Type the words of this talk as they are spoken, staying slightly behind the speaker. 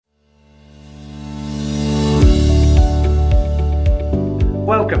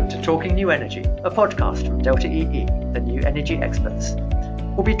Welcome to Talking New Energy, a podcast from Delta EE, the new energy experts.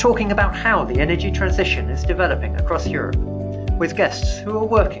 We'll be talking about how the energy transition is developing across Europe, with guests who are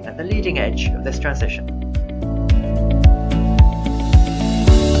working at the leading edge of this transition.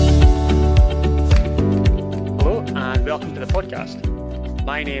 Hello and welcome to the podcast.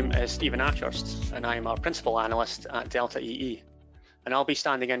 My name is Stephen Ashurst and I'm a Principal Analyst at Delta EE, and I'll be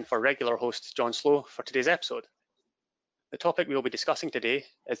standing in for regular host John Slow for today's episode. The topic we will be discussing today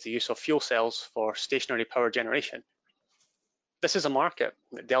is the use of fuel cells for stationary power generation. This is a market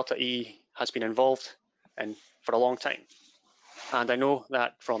that Delta EE has been involved in for a long time. And I know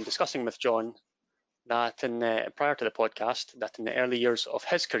that from discussing with John that prior to the podcast, that in the early years of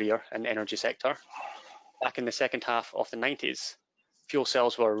his career in the energy sector, back in the second half of the 90s, fuel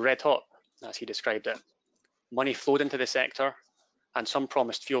cells were red hot, as he described it. Money flowed into the sector and some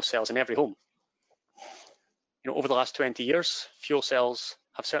promised fuel cells in every home. Over the last 20 years, fuel cells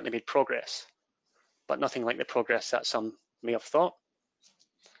have certainly made progress, but nothing like the progress that some may have thought.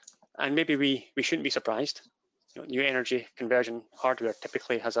 And maybe we shouldn't be surprised. New energy conversion hardware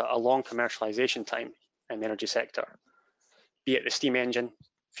typically has a long commercialization time in the energy sector, be it the steam engine,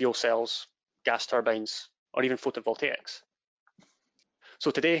 fuel cells, gas turbines, or even photovoltaics.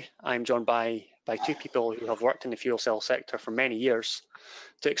 So today, I'm joined by two people who have worked in the fuel cell sector for many years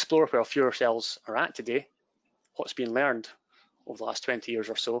to explore where fuel cells are at today, what's been learned over the last 20 years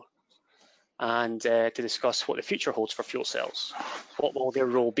or so, and to discuss what the future holds for fuel cells. What will their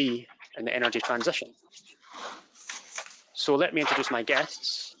role be in the energy transition? So let me introduce my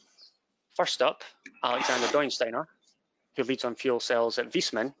guests. First up, Alexander Doinsteiner, who leads on fuel cells at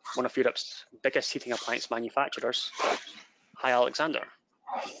Viessmann, one of Europe's biggest heating appliance manufacturers. Hi, Alexander.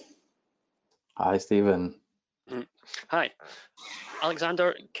 Hi, Stephen. Hi.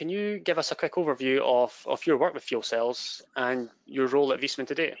 Alexander, can you give us a quick overview of your work with fuel cells and your role at Viessmann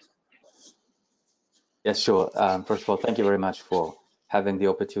today? Yes, sure. First of all, thank you very much for having the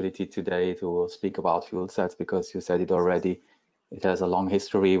opportunity today to speak about fuel cells, because you said it already. It has a long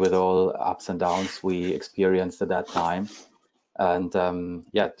history with all ups and downs we experienced at that time. And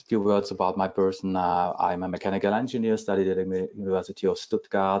a few words about my person. I'm a mechanical engineer, studied at the University of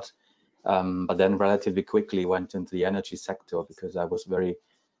Stuttgart, but then relatively quickly went into the energy sector because I was very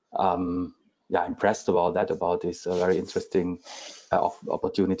impressed about this very interesting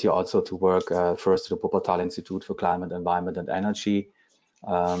opportunity also to work first at the Wuppertal Institute for Climate, Environment and Energy,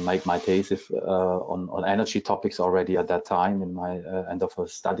 make my thesis on energy topics already at that time in my end of a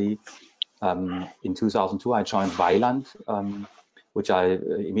study. In 2002, I joined Weiland, which I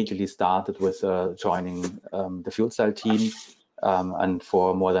immediately started with joining the fuel cell team. And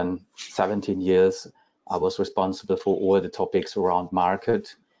for more than 17 years, I was responsible for all the topics around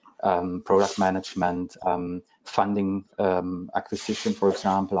market, product management, funding acquisition, for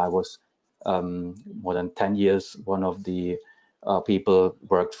example. I was more than 10 years one of the people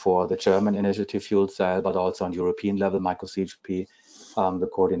worked for the German initiative fuel cell, but also on European level, Michael CGP, the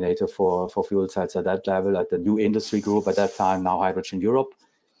coordinator for fuel cells at that level, at the new industry group at that time, now Hydrogen Europe.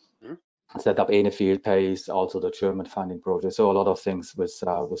 Set up Enefield PACE, also the German funding project. So a lot of things with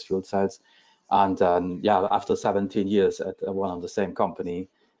fuel cells. And after 17 years at one and the same company,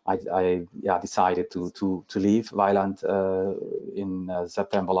 I decided to leave Weiland in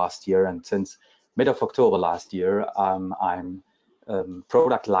September last year. And since mid of October last year, I'm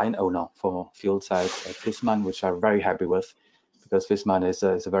product line owner for fuel cells at Viessmann, which I'm very happy with, because Viessmann is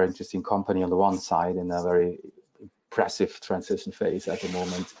a very interesting company on the one side in a very impressive transition phase at the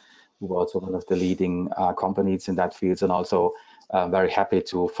moment. We're also one of the leading companies in that field, and also very happy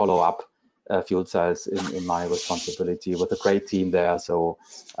to follow up fuel cells in my responsibility with a great team there. So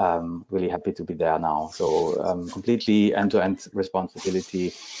really happy to be there now. So completely end-to-end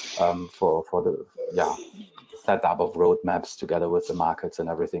responsibility for the setup of roadmaps together with the markets and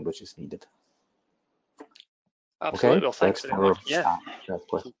everything which is needed. Absolutely. Okay? Well, thanks very much. Yeah.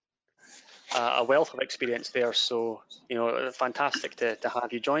 Question. A wealth of experience there, so fantastic to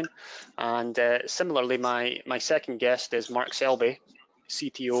have you join. And similarly, my second guest is Mark Selby,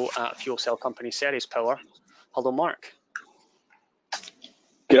 CTO at fuel cell company Ceres Power. Hello, Mark.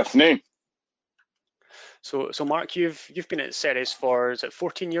 Good afternoon. So Mark, you've been at Ceres for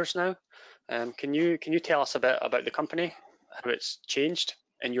 14 years now. Can you tell us a bit about the company, how it's changed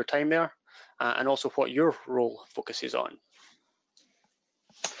in your time there, and also what your role focuses on?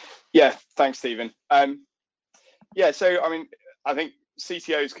 Yeah, thanks, Stephen. So I think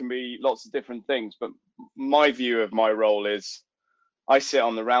CTOs can be lots of different things, but my view of my role is I sit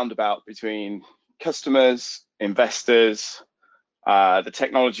on the roundabout between customers, investors, the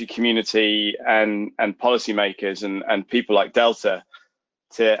technology community, and policymakers and people like Delta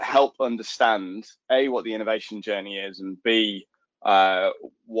to help understand A, what the innovation journey is, and B,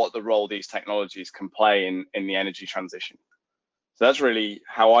 what the role these technologies can play in the energy transition. So that's really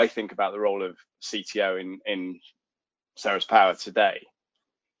how I think about the role of CTO in Ceres Power today.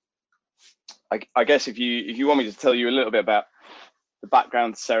 I guess if you want me to tell you a little bit about the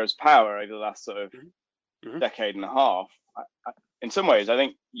background to Ceres Power over the last sort of decade and a half, in some ways, I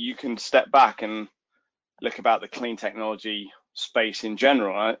think you can step back and look about the clean technology space in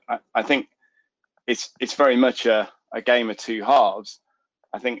general. I think it's very much a game of two halves.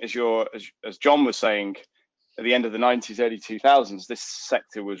 I think as John was saying, at the end of the 90s, early 2000s, this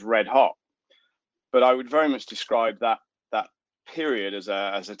sector was red hot. But I would very much describe that period as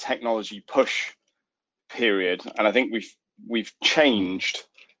a technology push period, and I think we've changed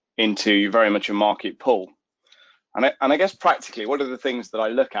into very much a market pull. And I guess practically, what are the things that I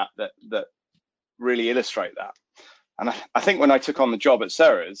look at that really illustrate that? And I think when I took on the job at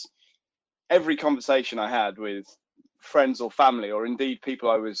Ceres, every conversation I had with friends or family, or indeed people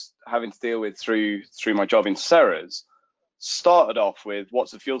I was having to deal with through my job in Ceres, started off with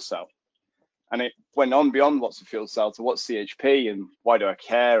what's a fuel cell, and it went on beyond what's a fuel cell to what's CHP and why do I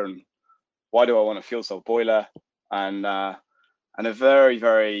care and why do I want a fuel cell boiler, and a very,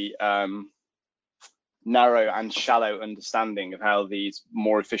 very narrow and shallow understanding of how these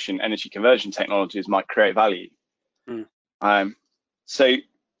more efficient energy conversion technologies might create value. So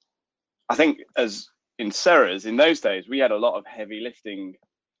I think as in Ceres, in those days, we had a lot of heavy lifting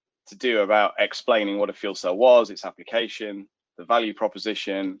to do about explaining what a fuel cell was, its application, the value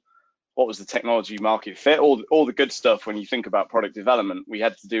proposition, what was the technology market fit, all the good stuff. When you think about product development, we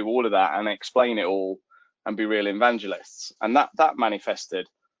had to do all of that and explain it all and be real evangelists. And that manifested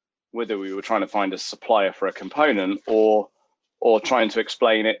whether we were trying to find a supplier for a component or trying to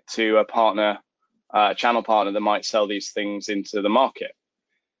explain it to a partner, a channel partner that might sell these things into the market.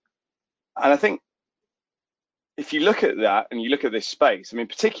 And I think if you look at that and you look at this space, I mean,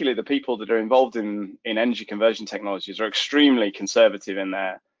 particularly the people that are involved in energy conversion technologies are extremely conservative in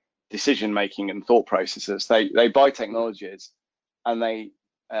their decision making and thought processes. They buy technologies and they,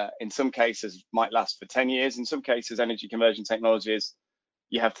 in some cases, might last for 10 years. In some cases, energy conversion technologies,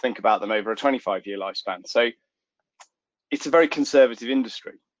 you have to think about them over a 25-year lifespan. So it's a very conservative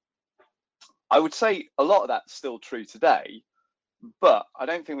industry. I would say a lot of that's still true today, but I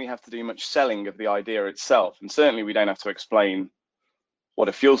don't think we have to do much selling of the idea itself. And certainly we don't have to explain what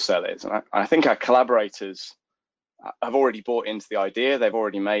a fuel cell is. And I think our collaborators have already bought into the idea. They've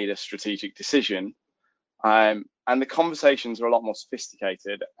already made a strategic decision. And the conversations are a lot more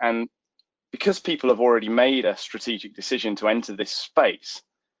sophisticated. And because people have already made a strategic decision to enter this space,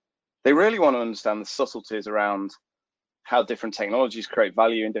 they really want to understand the subtleties around how different technologies create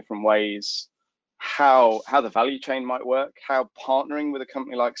value in different ways, how the value chain might work, how partnering with a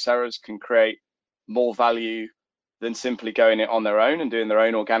company like Ceres can create more value than simply going it on their own and doing their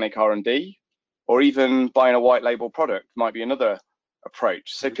own organic R&D, or even buying a white label product might be another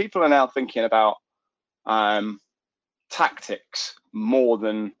approach. So people are now thinking about tactics more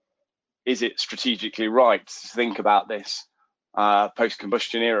than is it strategically right to think about this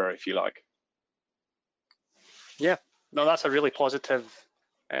post-combustion era, if you like. Yeah, no, that's a really positive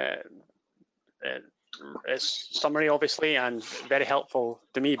summary, obviously, and very helpful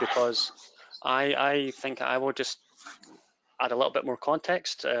to me, because I think I will just add a little bit more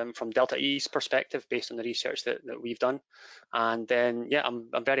context from Delta EE's perspective based on the research that we've done. And then, yeah,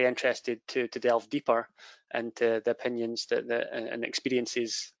 I'm very interested to delve deeper into the opinions and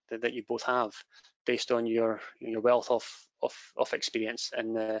experiences that you both have based on your wealth of experience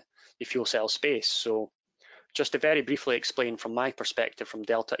in the fuel cell space. So just to very briefly explain from my perspective from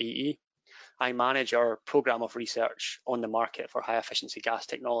Delta EE, I manage our program of research on the market for high efficiency gas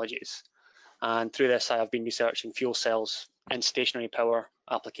technologies. And through this, I have been researching fuel cells and stationary power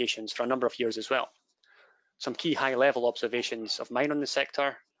applications for a number of years as well. Some key high level observations of mine on the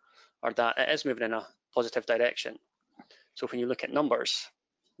sector are that it is moving in a positive direction. So when you look at numbers,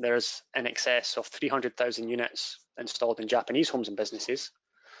 there's in excess of 300,000 units installed in Japanese homes and businesses,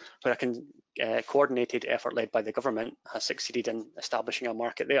 where a coordinated effort led by the government has succeeded in establishing a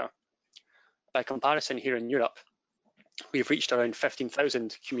market there. By comparison, here in Europe, we've reached around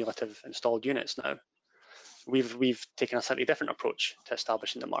 15,000 cumulative installed units now. We've taken a slightly different approach to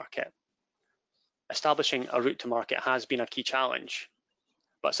establishing the market. Establishing a route to market has been a key challenge,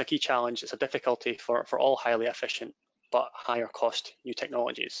 but it's a key challenge. It's a difficulty for all highly efficient but higher cost new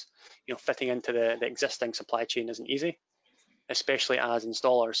technologies. Fitting into the existing supply chain isn't easy, especially as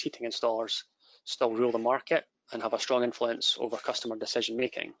heating installers still rule the market and have a strong influence over customer decision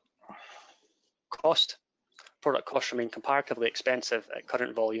making. Cost. product costs remain comparatively expensive at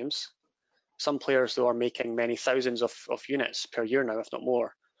current volumes. Some players, though, are making many thousands of units per year now, if not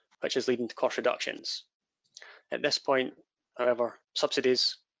more, which is leading to cost reductions. At this point, however,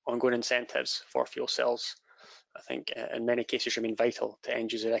 subsidies, ongoing incentives for fuel cells, I think in many cases remain vital to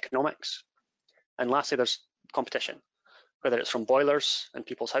end user economics. And lastly, there's competition, whether it's from boilers in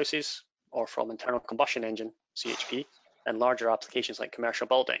people's houses or from internal combustion engine, CHP, and larger applications like commercial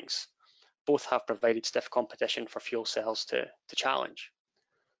buildings. Both have provided stiff competition for fuel cells to challenge.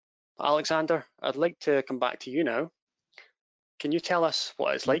 Alexander, I'd like to come back to you now. Can you tell us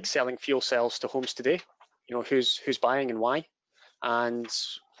what it's like selling fuel cells to homes today? You know, who's buying and why? And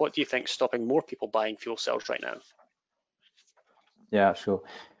what do you think is stopping more people buying fuel cells right now? Yeah, sure.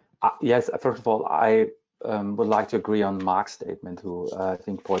 Yes, first of all, I would like to agree on Mark's statement, who I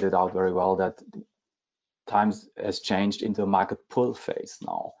think pointed out very well that times has changed into a market pull phase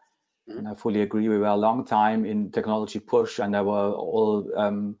now. And I fully agree. We were a long time in technology push, and there were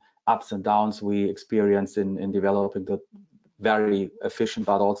all ups and downs we experienced in developing the very efficient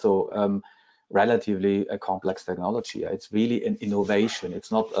but also relatively complex technology. It's really an innovation.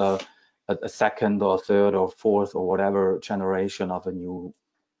 It's not a second or third or fourth or whatever generation of a new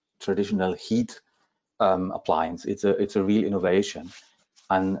traditional heat appliance. It's a real innovation,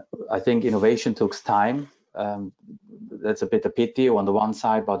 and I think innovation takes time. That's a bit a pity on the one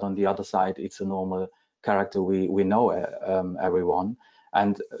side, but on the other side, it's a normal character we know everyone.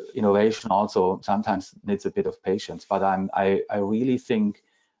 And innovation also sometimes needs a bit of patience. But I really think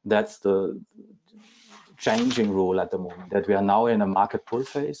that's the changing rule at the moment, that we are now in a market pull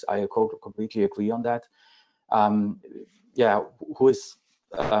phase. I completely agree on that. Yeah, who is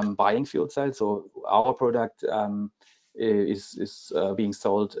buying fuel cells? So our product is being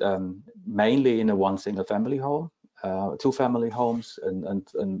sold mainly in a one single family home, two family homes,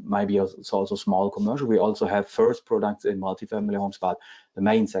 and maybe also small commercial. We also have first products in multi-family homes, but the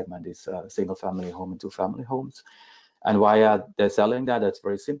main segment is single family home and two family homes. And why are they selling that? That's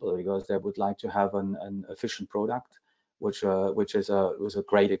very simple, because they would like to have an efficient product, which is a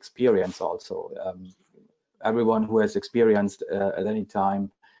great experience also. Everyone who has experienced at any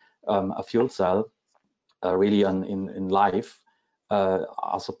time a fuel cell really in life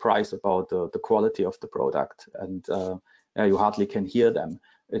are surprised about the quality of the product, and yeah, you hardly can hear them.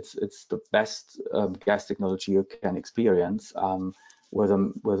 It's the best gas technology you can experience, with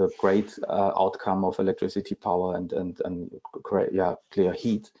a great outcome of electricity power and clear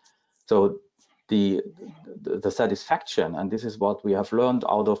heat. So the satisfaction, and this is what we have learned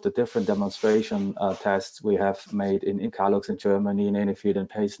out of the different demonstration tests we have made in Carlux in Germany, in Ennefield and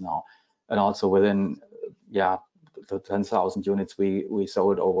Pace now, and also within the 10,000 units we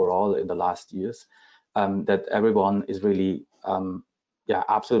sold overall in the last years, that everyone is really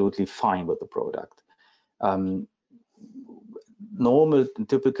absolutely fine with the product. Normal and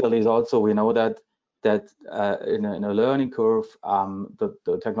typical is also, we know that in a learning curve,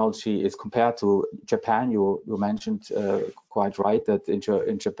 the technology is compared to Japan. You mentioned quite right that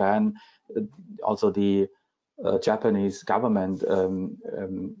in Japan also the Japanese government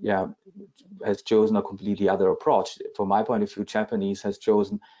has chosen a completely other approach. From my point of view, Japanese has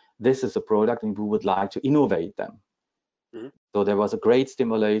chosen, this is a product and we would like to innovate them. So there was a great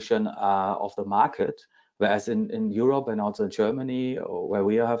stimulation of the market, whereas in Europe and also in Germany, where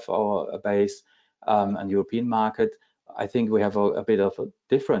we have our base and European market, I think we have a bit of a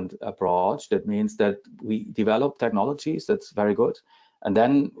different approach. That means that we develop technologies, that's very good, and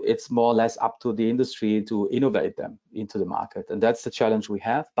then it's more or less up to the industry to innovate them into the market. And that's the challenge we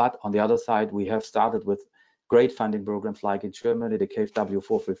have. But on the other side, we have started with great funding programs like in Germany, the KfW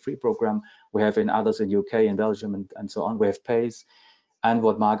 433 program. We have in others in UK and Belgium and so on. We have PACE. And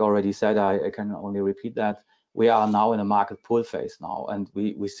what Mark already said, I can only repeat that. We are now in a market pull phase now. And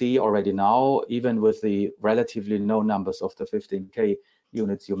we see already now, even with the relatively low numbers of the 15K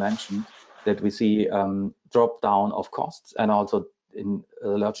units you mentioned, that we see drop down of costs and also in a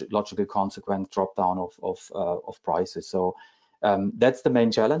logical consequence drop down of prices. So that's the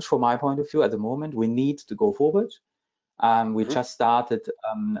main challenge from my point of view at the moment. We need to go forward. We just started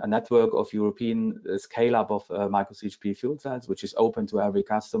a network of European scale-up of micro CHP fuel cells, which is open to every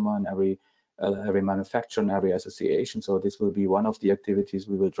customer and every manufacturer and every association. So this will be one of the activities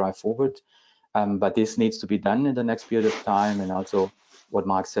we will drive forward. But this needs to be done in the next period of time. And also what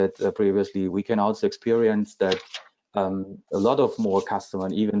Mark said previously, we can also experience that a lot of more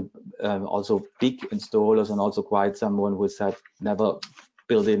customers, even also big installers and also quite someone who said never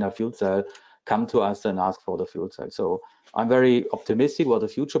build in a fuel cell, come to us and ask for the fuel cell. So I'm very optimistic about the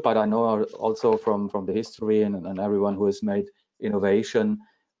future, but I know also from the history and everyone who has made innovation,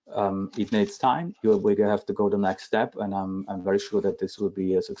 it needs time. We have to go the next step, and I'm very sure that this will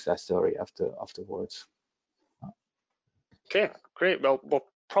be a success story afterwards. Okay, great. Well,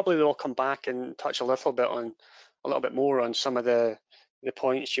 probably we'll come back and touch a little bit more on some of the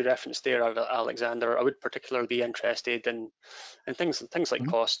points you referenced there, Alexander. I would particularly be interested in things like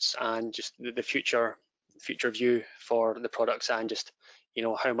costs and just the future view for the products, and just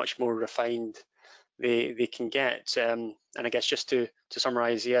how much more refined they can get. And I guess just to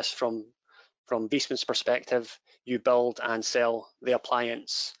summarize, yes, from Viessmann's perspective, you build and sell the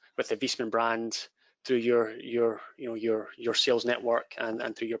appliance with the Viessmann brand through your sales network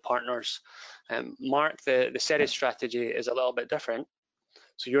and through your partners. Mark, the Ceres strategy is a little bit different.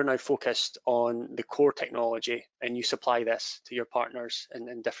 So you're now focused on the core technology, and you supply this to your partners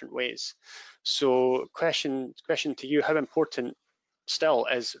in different ways. So question to you: how important still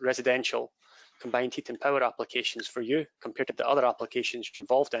is residential combined heat and power applications for you compared to the other applications you're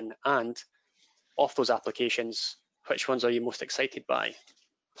involved in? And of those applications, which ones are you most excited by?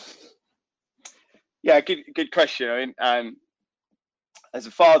 Yeah, good question. I mean, as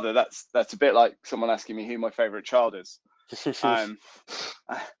a father, that's a bit like someone asking me who my favorite child is. I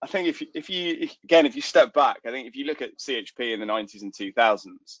think if you step back, I think if you look at CHP in the 90s and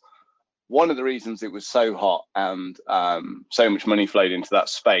 2000s, one of the reasons it was so hot and so much money flowed into that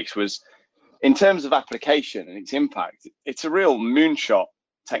space was, in terms of application and its impact, it's a real moonshot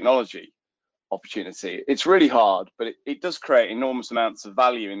technology opportunity. It's really hard, but it does create enormous amounts of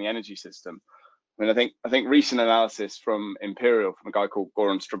value in the energy system. I mean, I think recent analysis from Imperial, from a guy called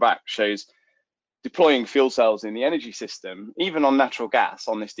Goran Strabak, shows deploying fuel cells in the energy system, even on natural gas,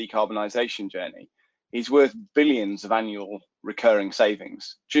 on this decarbonisation journey, is worth billions of annual recurring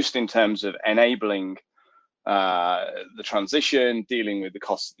savings, just in terms of enabling the transition, dealing with the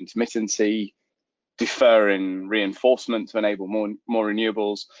cost of intermittency, deferring reinforcement to enable more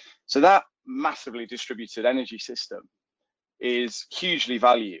renewables. So that massively distributed energy system is hugely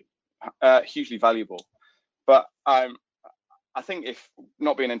valuable. But I think, if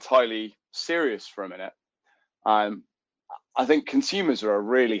not being entirely serious for a minute, I think consumers are a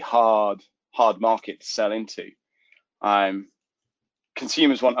really hard market to sell into.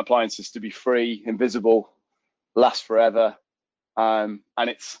 Consumers want appliances to be free, invisible, last forever, and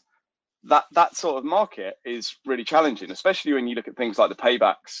it's that sort of market is really challenging, especially when you look at things like the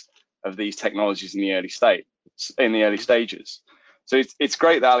paybacks of these technologies in the early stages. So it's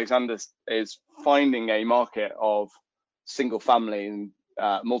great that Alexander is finding a market of single family and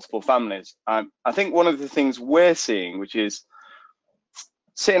multiple families. I think one of the things we're seeing, which is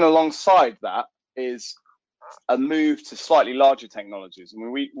sitting alongside that, is a move to slightly larger technologies. I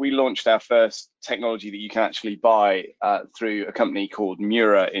mean, we launched our first technology that you can actually buy through a company called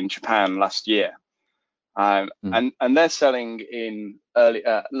Mura in Japan last year. And they're selling in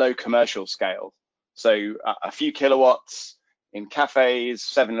low commercial scale. So a few kilowatts in cafes,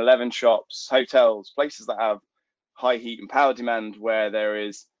 7-Eleven shops, hotels, places that have high heat and power demand, where there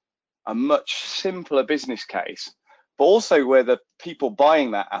is a much simpler business case, but also where the people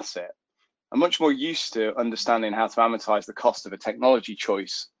buying that asset are much more used to understanding how to amortize the cost of a technology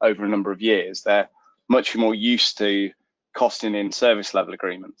choice over a number of years. They're much more used to costing in service level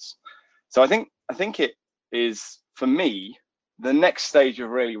agreements. So I think it is, for me, the next stage of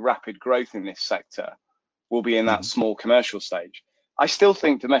really rapid growth in this sector will be in that small commercial stage. I still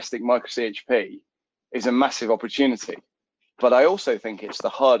think domestic micro CHP is a massive opportunity, but I also think it's the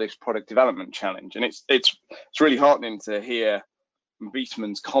hardest product development challenge, and it's really heartening to hear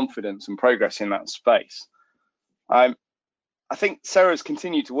Viessmann's confidence and progress in that space. I think Ceres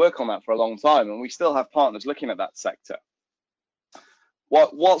continued to work on that for a long time, and we still have partners looking at that sector.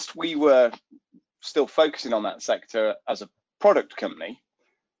 Whilst we were still focusing on that sector as a product company,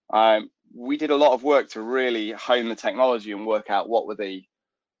 we did a lot of work to really hone the technology and work out what were the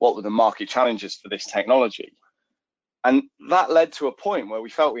market challenges for this technology. And that led to a point where we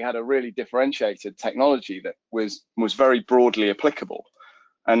felt we had a really differentiated technology that was very broadly applicable.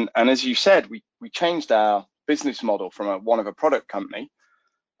 And as you said, we changed our business model from one of a product company,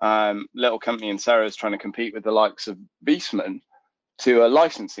 little company in Ceres trying to compete with the likes of Viessmann, to a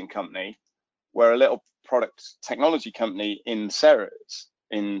licensing company, where a little product technology company in Ceres,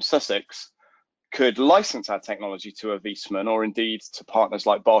 in Sussex, could license our technology to a Viessmann, or indeed to partners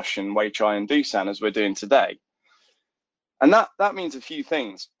like Bosch and Weichai and Doosan, as we're doing today. And that means a few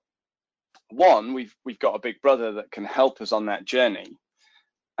things. One, we've got a big brother that can help us on that journey.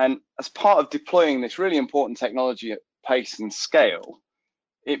 And as part of deploying this really important technology at pace and scale,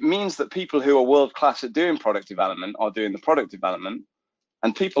 it means that people who are world-class at doing product development are doing the product development,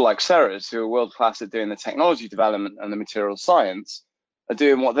 and people like Ceres, who are world-class at doing the technology development and the material science, are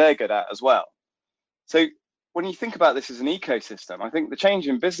doing what they're good at as well. So when you think about this as an ecosystem, I think the change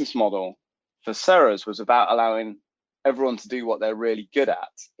in business model for Ceres was about allowing everyone to do what they're really good at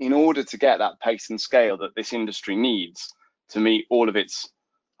in order to get that pace and scale that this industry needs to meet all of its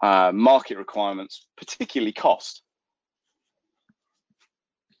market requirements, particularly cost.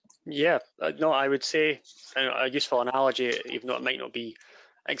 Yeah, no, I would say a useful analogy, even though it might not be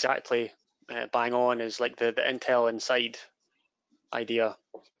exactly bang on, is like the Intel Inside idea,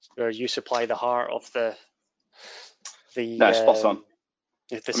 where you supply the heart of the Spot on.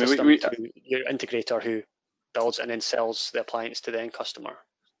 system to your integrator, who builds and then sells the appliance to the end customer.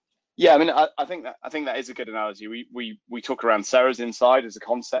 Yeah, I mean, I think that is a good analogy. We talk around Ceres Inside as a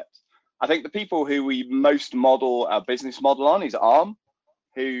concept. I think the people who we most model our business model on is ARM,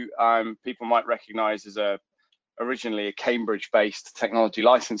 who people might recognise as originally a Cambridge-based technology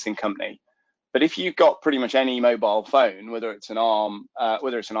licensing company. But if you've got pretty much any mobile phone, whether it's an ARM,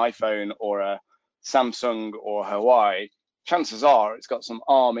 whether it's an iPhone or a Samsung or Huawei, chances are it's got some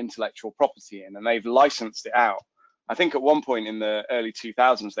ARM intellectual property in, and they've licensed it out. I think at one point in the early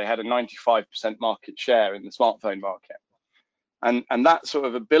 2000s, they had a 95% market share in the smartphone market. And that sort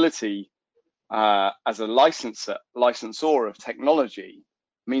of ability as a licensor of technology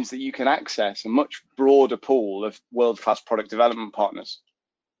means that you can access a much broader pool of world-class product development partners.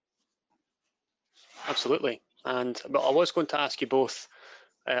 Absolutely. But I was going to ask you both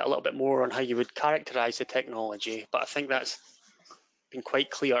a little bit more on how you would characterize the technology, but I think that's been quite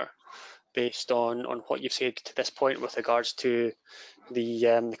clear based on what you've said to this point with regards to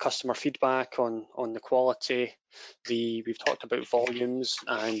the customer feedback on the quality. We've talked about volumes,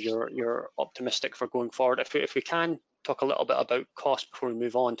 and you're optimistic for going forward. If we can talk a little bit about cost before we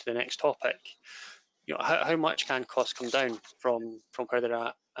move on to the next topic, you know, how much can costs come down from where they're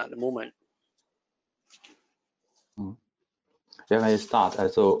at the moment? Yeah, may I start?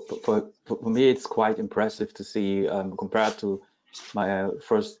 So for me, it's quite impressive to see, compared to my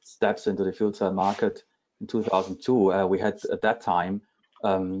first steps into the fuel cell market in 2002, we had at that time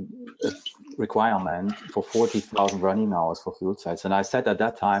a requirement for 40,000 running hours for fuel cells. And I said at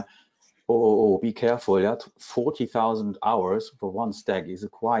that time, oh, be careful, yeah, 40,000 hours for one stack is a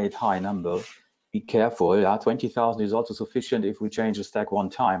quite high number. Be careful, yeah, 20,000 is also sufficient if we change a stack one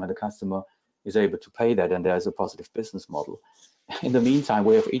time and the customer is able to pay that, and there's a positive business model. In the meantime,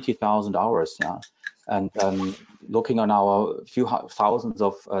 we have 80,000 hours now, and looking on our few thousands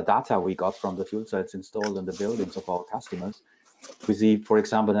of data we got from the fuel cells installed in the buildings of our customers, we see, for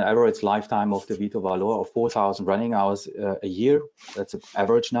example, an average lifetime of the Vito Valor of 4,000 running hours a year. That's an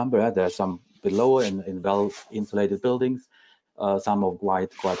average number. There's some below in well-insulated buildings, some of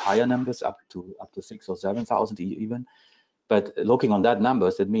quite higher numbers, up to 6,000 or 7,000 even. But looking on that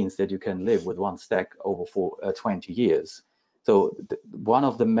numbers, it means that you can live with one stack over 20 years. So one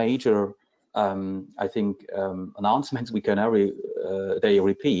of the major, I think, announcements we can every day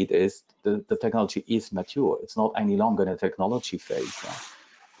repeat is the technology is mature. It's not any longer in a technology phase.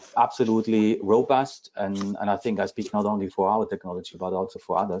 Absolutely robust, and I think I speak not only for our technology but also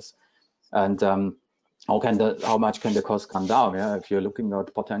for others. And how much can the cost come down? Yeah, if you're looking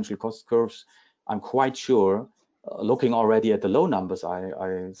at potential cost curves, I'm quite sure. Looking already at the low numbers,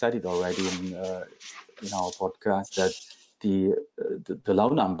 I said it already in our podcast that the low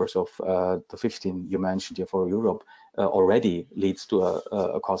numbers of the 15 you mentioned here for Europe already leads to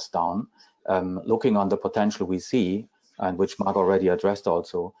a cost down. Looking on the potential we see, and which Mark already addressed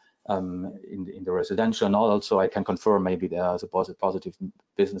also in the residential, and also I can confirm maybe there's a positive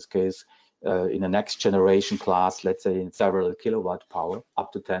business case in the next generation class, let's say in several kilowatt power,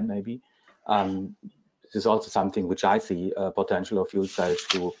 up to 10 maybe. This is also something which I see potential of fuel cells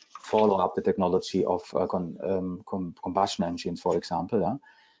to follow up the technology of combustion engines, for example.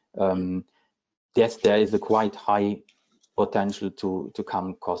 Yes, there is a quite high potential to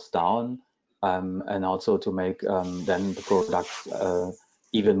come costs down, and also to make then the products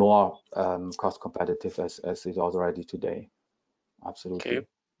even more cost competitive as it is already today. Absolutely. Okay.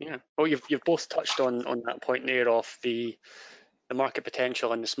 Yeah. Well, you've both touched on that point there of the market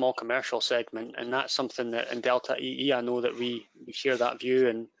potential in the small commercial segment, and that's something that in Delta EE I know that we share that view,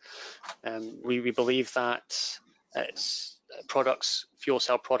 and we believe that fuel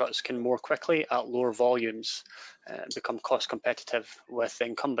cell products can more quickly at lower volumes become cost competitive with the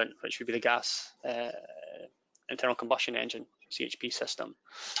incumbent, which would be the gas internal combustion engine CHP system.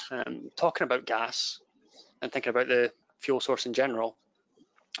 Talking about gas and thinking about the fuel source in general,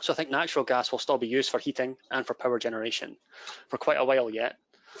 so I think natural gas will still be used for heating and for power generation for quite a while yet.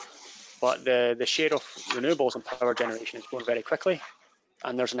 But the share of renewables in power generation is growing very quickly,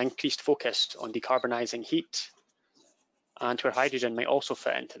 and there's an increased focus on decarbonising heat and where hydrogen might also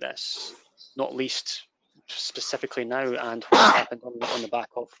fit into this, not least specifically now and what's happened on the back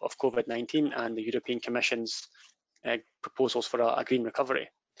of COVID-19 and the European Commission's proposals for a green recovery.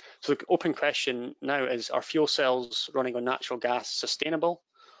 So the open question now is, are fuel cells running on natural gas sustainable,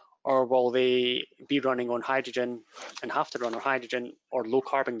 or will they be running on hydrogen and have to run on hydrogen or low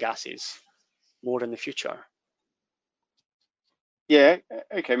carbon gases more in the future? Yeah,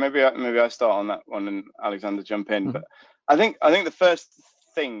 okay, maybe I start on that one and Alexander jump in. But I think the first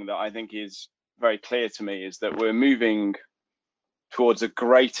thing that I think is very clear to me is that we're moving towards a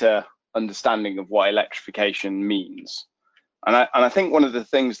greater understanding of what electrification means. And I think one of the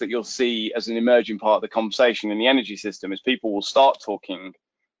things that you'll see as an emerging part of the conversation in the energy system is people will start talking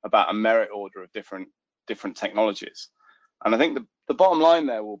about a merit order of different technologies. And I think the bottom line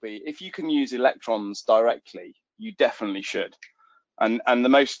there will be, if you can use electrons directly, you definitely should. And the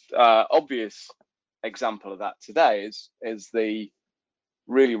most obvious example of that today is the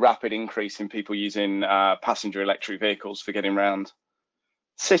really rapid increase in people using passenger electric vehicles for getting around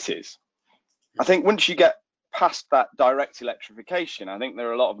cities. I think once you get past that direct electrification, I think there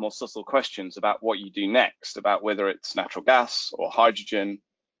are a lot of more subtle questions about what you do next, about whether it's natural gas or hydrogen,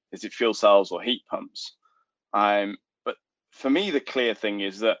 is it fuel cells or heat pumps. But for me, the clear thing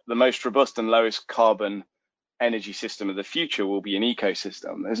is that the most robust and lowest carbon energy system of the future will be an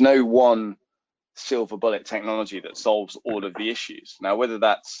ecosystem. There's no one silver bullet technology that solves all of the issues. Now, whether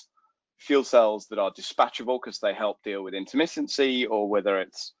that's fuel cells that are dispatchable because they help deal with intermittency, or whether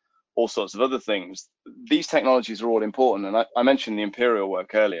it's all sorts of other things, these technologies are all important. And I mentioned the Imperial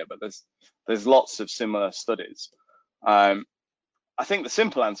work earlier, but there's lots of similar studies. I think the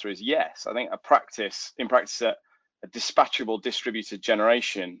simple answer is yes. I think in practice, a dispatchable distributed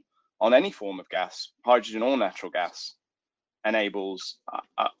generation on any form of gas, hydrogen or natural gas, enables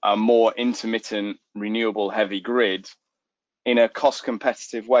a more intermittent, renewable heavy grid in a cost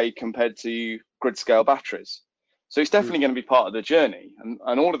competitive way compared to grid scale batteries. So it's definitely going to be part of the journey,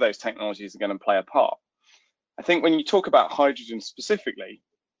 and all of those technologies are going to play a part. I think when you talk about hydrogen specifically,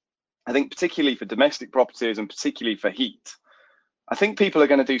 I think particularly for domestic properties and particularly for heat, I think people are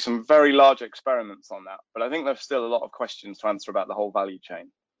going to do some very large experiments on that, but I think there's still a lot of questions to answer about the whole value chain.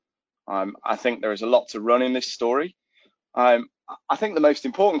 I think there is a lot to run in this story. I think the most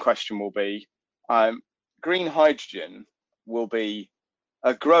important question will be, green hydrogen will be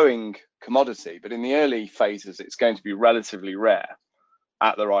a growing commodity, but in the early phases, it's going to be relatively rare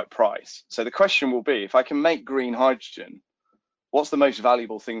at the right price. So the question will be, if I can make green hydrogen, what's the most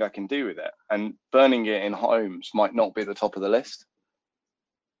valuable thing I can do with it? And burning it in homes might not be the top of the list.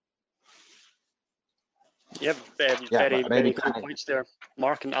 Yeah, very good points there,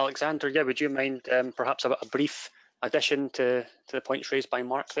 Mark and Alexander. Yeah, would you mind perhaps a brief addition to the points raised by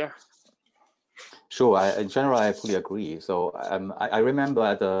Mark there? Sure, in general, I fully agree. So I remember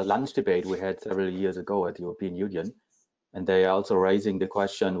at the lunch debate we had several years ago at the European Union, and they are also raising the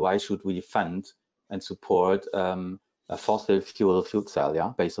question, why should we fund and support a fossil fuel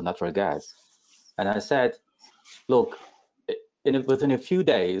cell, based on natural gas? And I said, look, within a few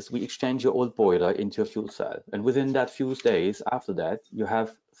days, we exchange your old boiler into a fuel cell. And within that few days after that, you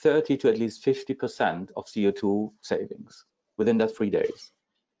have 30 to at least 50% of CO2 savings within that 3 days.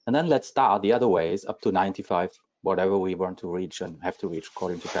 And then let's start the other ways up to 95, whatever we want to reach and have to reach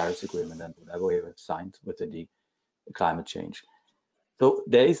according to Paris Agreement and whatever we have signed within the climate change. So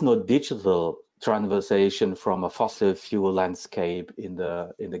there is no digital transversation from a fossil fuel landscape in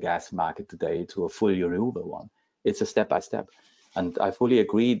the gas market today to a fully renewable one. It's a step by step. And I fully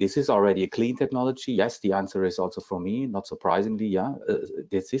agree, this is already a clean technology. Yes, the answer is also for me, not surprisingly,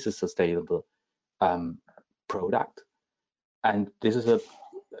 this is a sustainable product. And this is a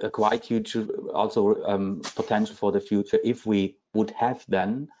quite huge also potential for the future if we would have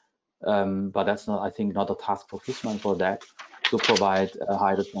then, but that's not, I think, not a task for Fissmann for that, to provide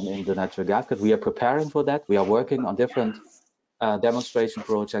hydrogen in the natural gas, because we are preparing for that. We are working on different demonstration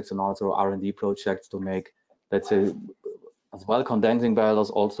projects and also R&D projects to make, let's say, as well condensing barrels,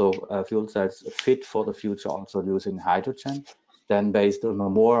 also fuel cells fit for the future, also using hydrogen, then based on a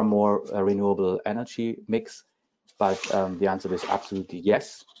more and more renewable energy mix. But the answer is absolutely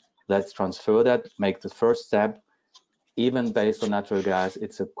yes. Let's transfer that, make the first step. Even based on natural gas,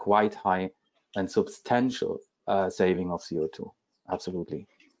 it's a quite high and substantial saving of CO2. Absolutely.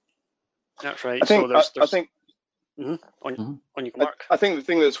 That's right. I think the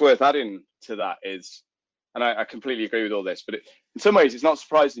thing that's worth adding to that is, and I completely agree with all this, but in some ways, it's not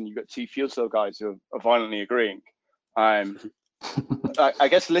surprising you've got two fuel cell guys who are violently agreeing. I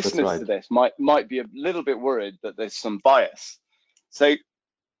guess listeners to this might be a little bit worried that there's some bias. So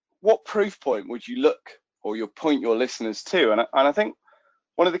what proof point would you look or you'll point your listeners to. And I think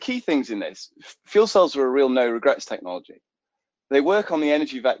one of the key things in this, fuel cells are a real no regrets technology. They work on the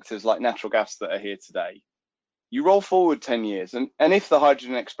energy vectors like natural gas that are here today. You roll forward 10 years, and if the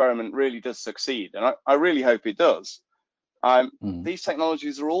hydrogen experiment really does succeed, and I really hope it does, these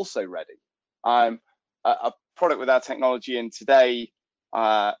technologies are also ready. A product with our technology in today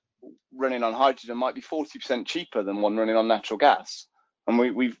running on hydrogen might be 40% cheaper than one running on natural gas. And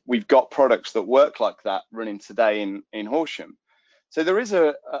we've got products that work like that running today in Horsham. So there is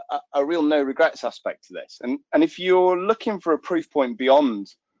a real no regrets aspect to this. And if you're looking for a proof point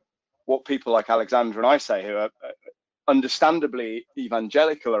beyond what people like Alexander and I say, who are understandably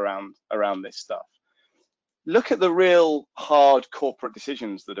evangelical around this stuff, look at the real hard corporate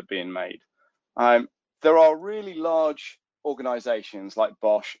decisions that are being made. There are really large organizations like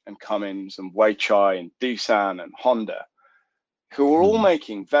Bosch and Cummins and Weichai and Doosan and Honda who are all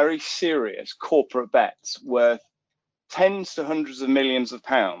making very serious corporate bets worth tens to hundreds of millions of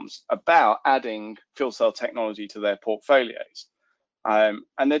pounds about adding fuel cell technology to their portfolios. And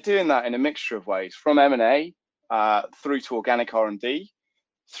they're doing that in a mixture of ways, from M&A through to organic R&D,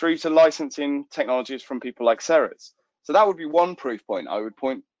 through to licensing technologies from people like Ceres. So that would be one proof point I would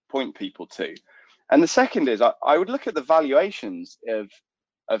point people to. And the second is I would look at the valuations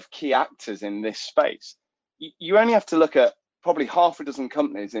of key actors in this space. You only have to look at probably half a dozen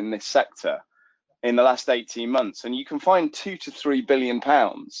companies in this sector in the last 18 months, and you can find £2 to £3 billion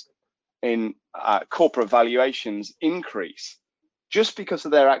in corporate valuations increase just because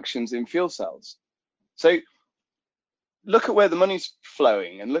of their actions in fuel cells. So look at where the money's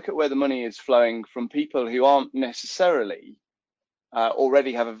flowing, and look at where the money is flowing from people who aren't necessarily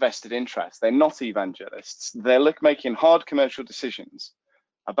already have a vested interest. They're not evangelists. They're making hard commercial decisions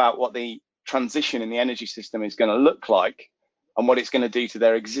about what the transition in the energy system is going to look like and what it's going to do to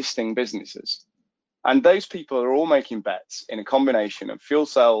their existing businesses. And those people are all making bets in a combination of fuel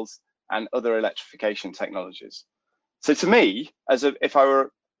cells and other electrification technologies. So to me, if I were a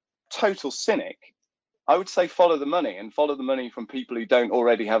total cynic, I would say follow the money, and follow the money from people who don't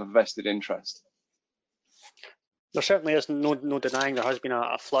already have a vested interest. There certainly is no denying there has been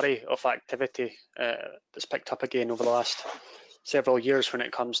a flurry of activity that's picked up again over the last several years when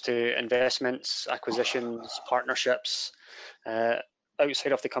it comes to investments, acquisitions, partnerships,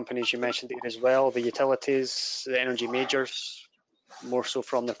 outside of the companies you mentioned there as well, the utilities, the energy majors, more so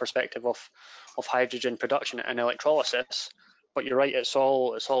from the perspective of hydrogen production and electrolysis. But you're right, it's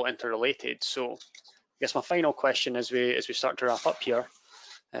all interrelated. So I guess my final question as we start to wrap up here,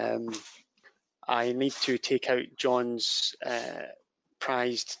 I need to take out John's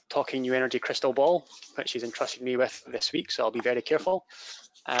prized Talking New Energy crystal ball, which he's entrusted me with this week, so I'll be very careful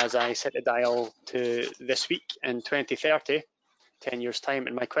as I set the dial to this week in 2030, 10 years time.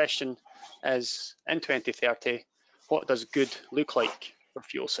 And my question is, in 2030, what does good look like for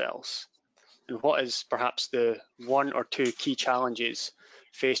fuel cells? And what is perhaps the one or two key challenges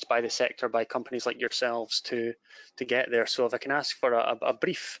faced by the sector, by companies like yourselves to get there? So if I can ask for a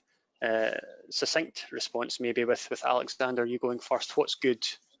brief, succinct response, maybe with Alexander, you going first. What's good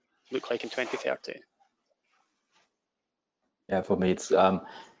look like in 2030? Yeah, for me, it's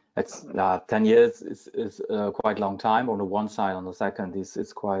 10 years is quite a long time on the one side. On the second,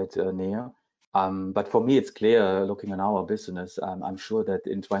 it's quite near. But for me, it's clear, looking at our business, I'm sure that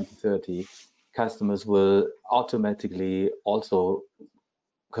in 2030, customers will automatically also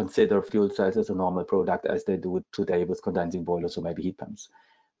consider fuel cells as a normal product as they do it today with condensing boilers or maybe heat pumps.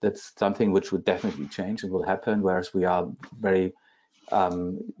 That's something which would definitely change and will happen, whereas we are very,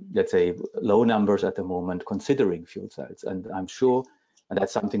 let's say, low numbers at the moment considering fuel cells. And I'm sure and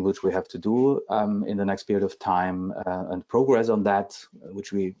that's something which we have to do in the next period of time and progress on that,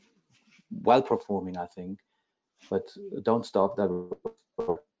 which we well performing, I think. But don't stop that.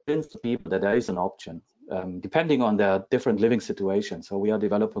 Convince the people that there is an option, depending on their different living situations. So we are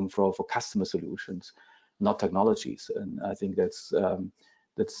developing for customer solutions, not technologies. And I think that's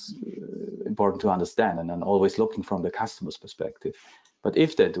important to understand, and then always looking from the customer's perspective. But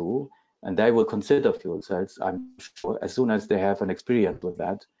if they do, and they will consider fuel cells, I'm sure as soon as they have an experience with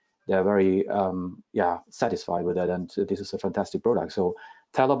that, they're very satisfied with that, and this is a fantastic product. So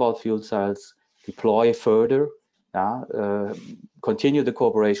tell about fuel cells, deploy further, continue the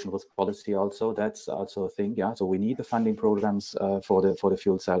cooperation with policy also. That's also a thing. So we need the funding programs for the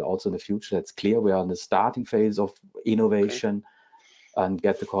fuel cell also in the future. That's clear. We are in the starting phase of innovation and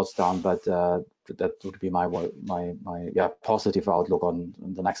get the costs down, but that would be my positive outlook on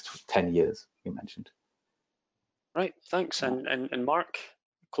the next 10 years you mentioned. Right, thanks. And Mark,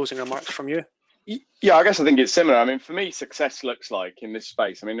 closing remarks from you. Yeah, I guess I think it's similar. I mean, for me, success looks like in this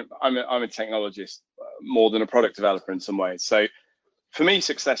space. I mean, I'm a technologist more than a product developer in some ways. So for me,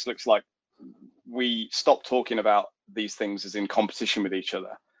 success looks like we stop talking about these things as in competition with each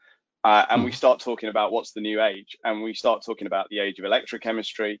other. And we start talking about what's the new age, and we start talking about the age of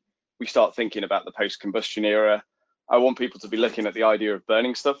electrochemistry. We start thinking about the post-combustion era. I want people to be looking at the idea of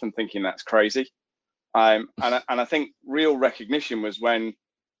burning stuff and thinking that's crazy. And I think real recognition was when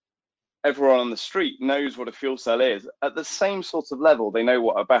everyone on the street knows what a fuel cell is. At the same sort of level, they know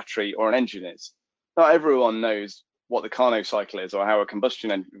what a battery or an engine is. Not everyone knows what the Carnot cycle is or how a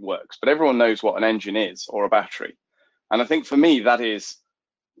combustion engine works, but everyone knows what an engine is or a battery. And I think for me, that is,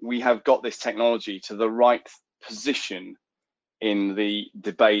 we have got this technology to the right position in the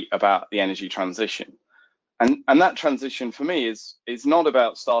debate about the energy transition. And that transition for me is not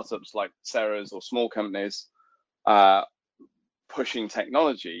about startups like Ceres or small companies pushing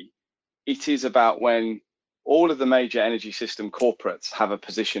technology. It is about when all of the major energy system corporates have a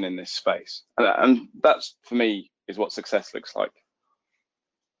position in this space. And that's, for me, is what success looks like.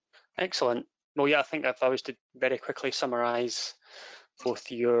 Excellent. Well, yeah, I think if I was to very quickly summarize both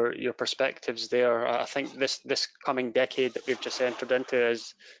your perspectives there, I think this coming decade that we've just entered into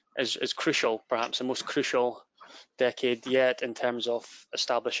is crucial, perhaps the most crucial decade yet in terms of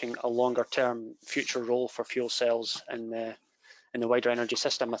establishing a longer term future role for fuel cells in the wider energy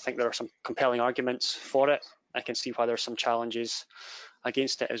system. I think there are some compelling arguments for it. I can see why there's some challenges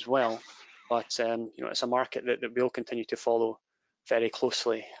against it as well. But it's a market that we'll continue to follow very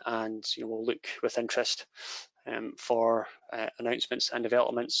closely, and we'll look with interest for announcements and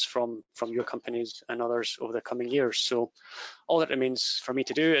developments from your companies and others over the coming years. So all that remains for me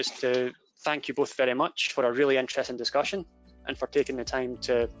to do is to thank you both very much for a really interesting discussion and for taking the time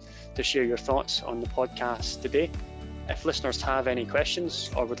to share your thoughts on the podcast today. If listeners have any questions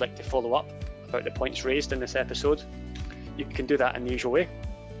or would like to follow up about the points raised in this episode, you can do that in the usual way.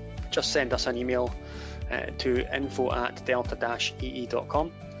 Just send us an email to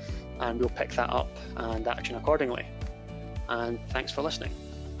info@delta-ee.com and we'll pick that up and action accordingly. And thanks for listening.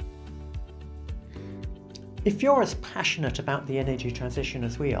 If you're as passionate about the energy transition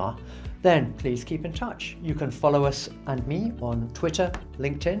as we are, then please keep in touch. You can follow us and me on Twitter,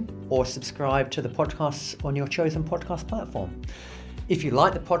 LinkedIn, or subscribe to the podcasts on your chosen podcast platform. If you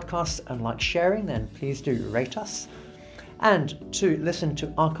like the podcast and like sharing, then please do rate us. And to listen to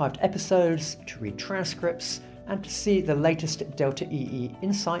archived episodes, to read transcripts, and to see the latest Delta EE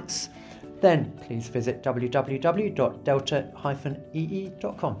insights, then please visit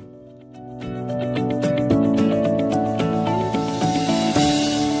www.delta-ee.com.